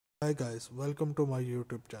Hi guys, welcome to my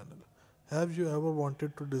YouTube channel. Have you ever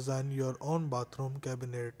wanted to design your own bathroom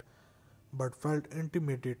cabinet but felt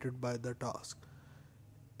intimidated by the task?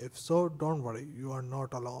 If so, don't worry, you are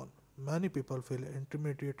not alone. Many people feel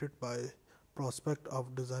intimidated by prospect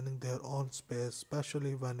of designing their own space,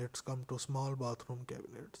 especially when it's come to small bathroom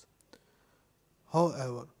cabinets.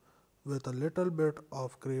 However, with a little bit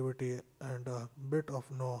of creativity and a bit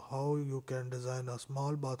of know how you can design a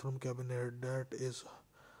small bathroom cabinet that is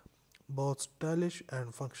both stylish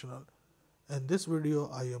and functional. In this video,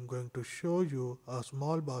 I am going to show you a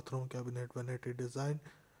small bathroom cabinet vanity design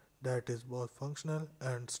that is both functional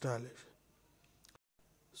and stylish.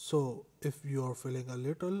 So, if you are feeling a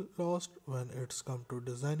little lost when it's come to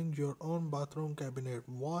designing your own bathroom cabinet,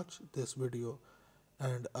 watch this video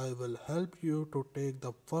and I will help you to take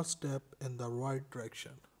the first step in the right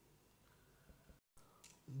direction.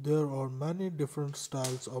 There are many different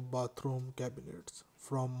styles of bathroom cabinets,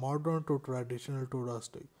 from modern to traditional to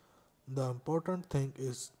rustic. The important thing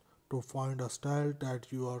is to find a style that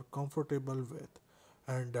you are comfortable with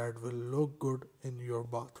and that will look good in your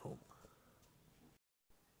bathroom.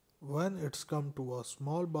 When it's come to a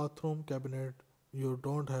small bathroom cabinet, you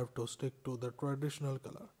don't have to stick to the traditional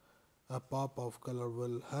color. A pop of color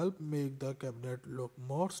will help make the cabinet look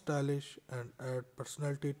more stylish and add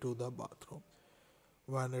personality to the bathroom.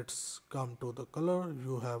 When it's come to the color,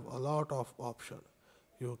 you have a lot of options.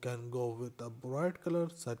 You can go with a bright color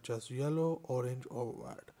such as yellow, orange or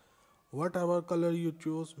white. Whatever color you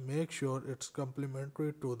choose, make sure it's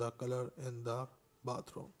complementary to the color in the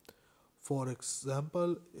bathroom. For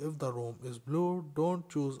example, if the room is blue, don't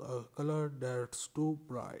choose a color that's too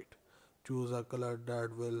bright. Choose a color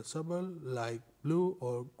that will subtle like blue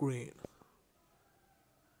or green.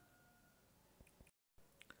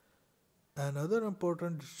 Another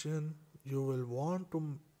important decision you will want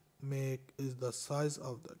to make is the size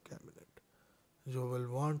of the cabinet. You will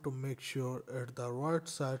want to make sure it's the right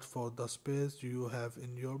size for the space you have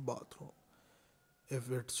in your bathroom. If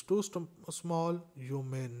it's too small, you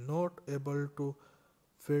may not able to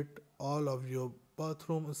fit all of your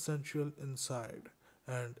bathroom essential inside.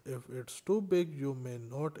 And if it's too big, you may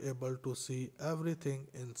not able to see everything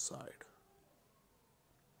inside.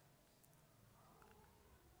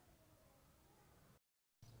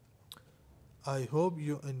 I hope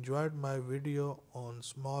you enjoyed my video on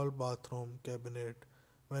small bathroom cabinet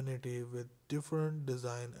vanity with different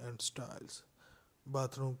design and styles.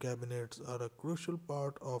 Bathroom cabinets are a crucial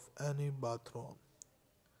part of any bathroom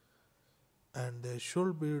and they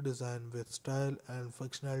should be designed with style and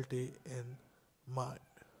functionality in mind.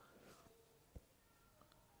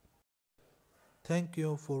 Thank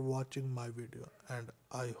you for watching my video and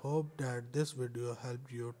I hope that this video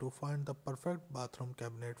helped you to find the perfect bathroom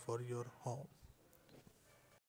cabinet for your home.